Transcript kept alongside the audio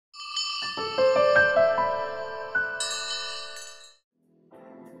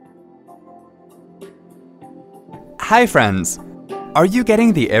Hi friends! Are you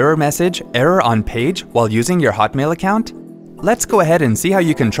getting the error message, "Error on page," while using your Hotmail account? Let's go ahead and see how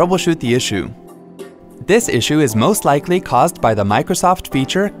you can troubleshoot the issue. This issue is most likely caused by the Microsoft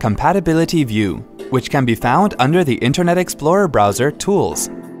feature Compatibility View, which can be found under the Internet Explorer browser Tools.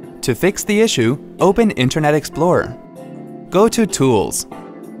 To fix the issue, open Internet Explorer. Go to Tools.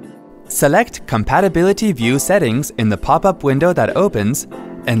 Select Compatibility View Settings in the pop-up window that opens,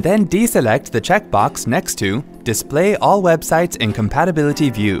 and then deselect the checkbox next to Display all websites in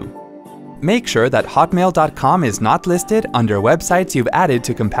Compatibility View. Make sure that Hotmail.com is not listed under websites you've added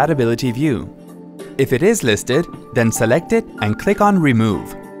to Compatibility View. If it is listed, then select it and click on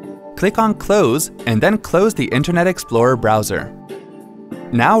Remove. Click on Close and then close the Internet Explorer browser.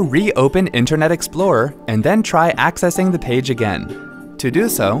 Now reopen Internet Explorer and then try accessing the page again. To do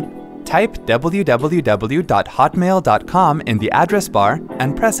so, type www.hotmail.com in the address bar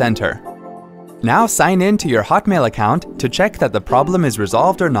and press Enter. Now sign in to your Hotmail account to check that the problem is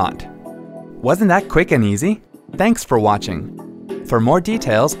resolved or not. Wasn't that quick and easy? Thanks for watching. For more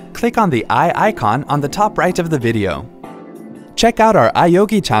details, click on the eye icon on the top right of the video. Check out our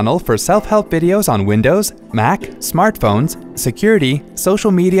iYogi channel for self-help videos on Windows, Mac, smartphones, security, social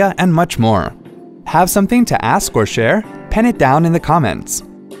media, and much more. Have something to ask or share? Pen it down in the comments.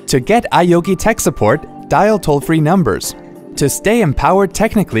 To get iYogi tech support, dial toll-free numbers. To stay empowered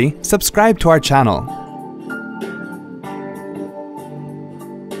technically, subscribe to our channel.